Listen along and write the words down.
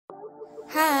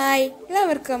Hi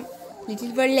എല്ലാവർക്കും little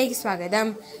വേൾഡിലേക്ക് സ്വാഗതം.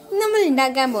 നമ്മൾ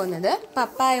ഉണ്ടാക്കാൻ പോകുന്നത്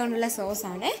പപ്പായ കൊണ്ടുള്ള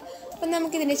സോസാണ്. അപ്പം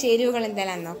നമുക്കിതിൻ്റെ ചേരുവകൾ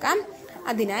എന്തെല്ലാം നോക്കാം.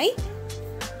 അതിനായി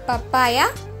പപ്പായ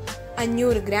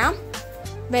 500 ഗ്രാം,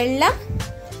 വെള്ളം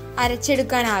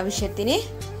അരച്ചെടുക്കാൻ ആവശ്യത്തിന്,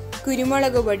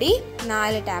 കുരുമുളക് പൊടി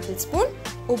 4 ടേബിൾ സ്പൂൺ,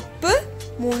 ഉപ്പ്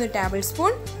 3 ടേബിൾ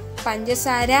സ്പൂൺ,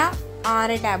 പഞ്ചസാര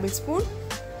 6 ടേബിൾ സ്പൂൺ,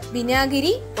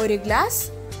 വിനാഗിരി 1 ഗ്ലാസ്,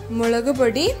 മുളക്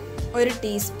പൊടി 1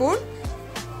 ടീസ്പൂൺ,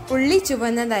 ഉള്ളി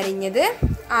ചുവന്നതരിഞ്ഞത്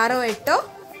 6-8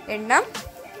 എണ്ണം,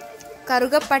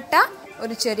 കറുകപ്പട്ട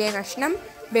ഒരു ചെറിയ കഷ്ണം,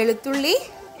 വെളുത്തുള്ളി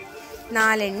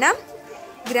 4 എണ്ണം,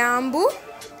 ഗ്രാമ്പൂ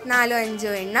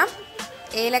 4-5 എണ്ണം,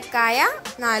 ഏലക്കായ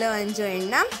 4-5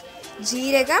 എണ്ണം,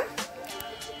 ജീരകം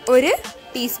 1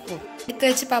 ടീസ്പൂൺ. എടുത്ത്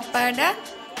വെച്ച് പപ്പായയുടെ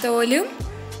തോലും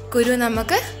കുരു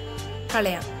നമുക്ക്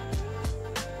കളയാം.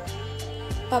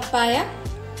 പപ്പായ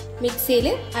മിക്സിയിൽ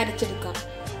അരച്ചെടുക്കാം.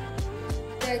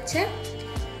 വെച്ച്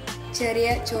ചെറിയ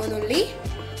ചുവന്നുള്ളി,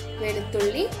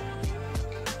 വെളുത്തുള്ളി,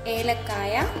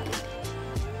 ഏലക്കായ,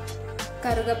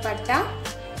 കറുകപ്പട്ട,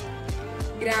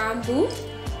 ഗ്രാമ്പൂ,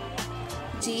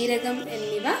 ജീരകം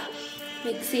എന്നിവ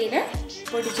മിക്സിയിൽ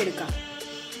പൊടിച്ചെടുക്കാം.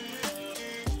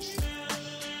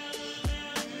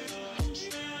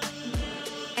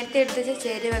 നേരത്തെ എടുത്ത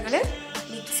ചേരുവകൾ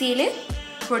മിക്സിയിൽ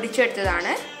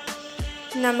പൊടിച്ചെടുത്തതാണ്.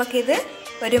 നമുക്കിത്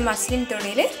ഒരു മസ്ലിൻ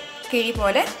തുണിയിൽ കിഴി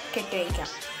പോലെ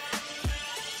കെട്ടിവയ്ക്കാം.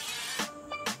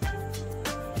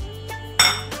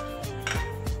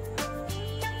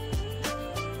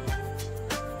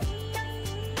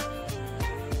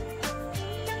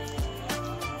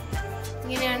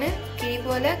 ഇങ്ങനെയാണ് കിഴി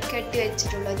പോലെ കെട്ടി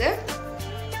വെച്ചിട്ടുള്ളത്.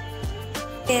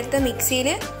 നേരത്തെ മിക്സിയിൽ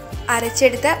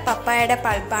അരച്ചെടുത്ത പപ്പായയുടെ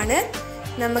പൾപ്പാണ്.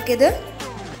 നമുക്കിത്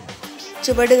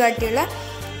ചുവട് കട്ടിയുള്ള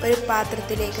ഒരു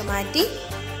പാത്രത്തിലേക്ക് മാറ്റി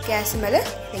ഗ്യാസുമേൽ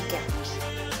വയ്ക്കാം.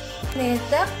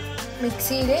 നേരത്തെ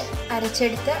മിക്സിയിൽ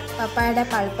അരച്ചെടുത്ത പപ്പായയുടെ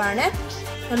പൾപ്പാണ്.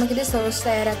 നമുക്കിത് സോസ്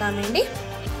തയ്യാറാക്കാൻ വേണ്ടി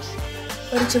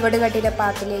ഒരു ചുവട് കട്ടിയുള്ള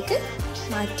പാത്രത്തിലേക്ക്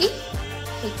മാറ്റി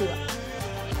വയ്ക്കുക.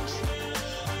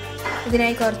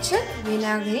 ഇതിനായി കുറച്ച്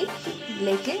വിനാഗിരി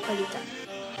ഇതിലേക്ക് ഒഴിക്കാം.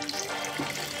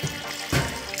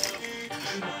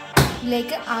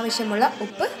 ഇതിലേക്ക് ആവശ്യമുള്ള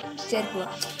ഉപ്പ് ചേർക്കുക.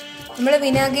 നമ്മൾ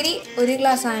വിനാഗിരി 1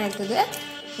 ഗ്ലാസ് ആണ് എടുത്തത്.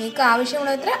 നിങ്ങൾക്ക്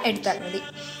ആവശ്യമുള്ളത്ര എടുത്താൽ മതി.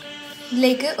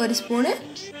 ഇതിലേക്ക് 1 സ്പൂണ്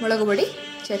മുളക് പൊടി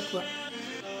ചേർക്കുക.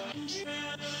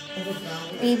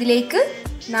 ഇതിലേക്ക്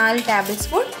 4 ടേബിൾ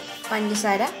സ്പൂൺ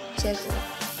പഞ്ചസാര ചേർക്കുക.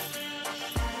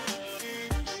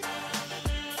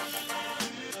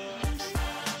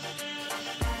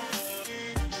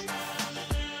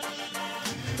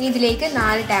 ഇതിലേക്ക്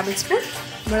 4 ടേബിൾ സ്പൂൺ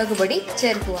മുളക് പൊടി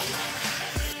ചേർക്കുക.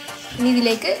 ഇനി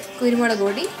ഇതിലേക്ക് കുരുമുളക്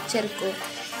പൊടി ചേർക്കുക.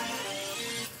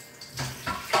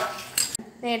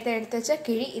 നേരത്തെ എടുത്ത് വെച്ച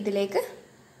കിഴി ഇതിലേക്ക്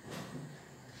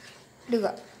ഇടുക.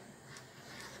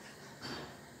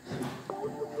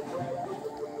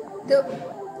 ഇത്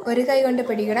ഒരു കൈ കൊണ്ട്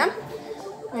പിടിക്കണം,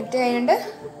 മറ്റേ കൈ കൊണ്ട്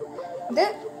ഇത്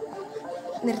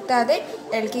നിർത്താതെ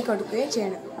ഇളക്കി കൊടുക്കുകയും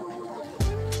ചെയ്യണം.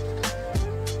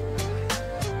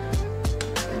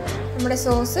 നമ്മുടെ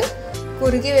സോസ്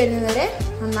കുറുകി വരുന്നവരെ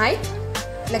നന്നായി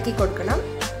ഇളക്കി കൊടുക്കണം.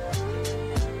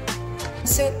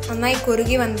 നന്നായി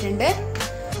കുറുകി വന്നിട്ടുണ്ട്.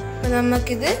 അപ്പോൾ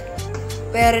നമുക്കിത്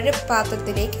വേറൊരു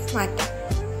പാത്രത്തിലേക്ക് മാറ്റാം.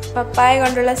 പപ്പായ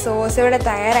കൊണ്ടുള്ള സോസ് ഇവിടെ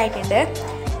തയ്യാറായിട്ടുണ്ട്.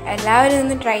 എല്ലാവരും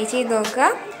ഒന്ന് ട്രൈ ചെയ്ത്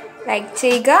നോക്കുക. ലൈക്ക്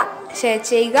ചെയ്യുക, ഷെയർ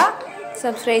ചെയ്യുക,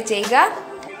 സബ്സ്ക്രൈബ് ചെയ്യുക.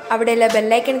 അവിടെയുള്ള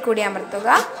ബെല്ലൈക്കൺ കൂടി അമർത്തുക.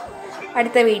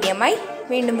 അടുത്ത വീഡിയോയുമായി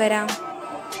വീണ്ടും വരാം.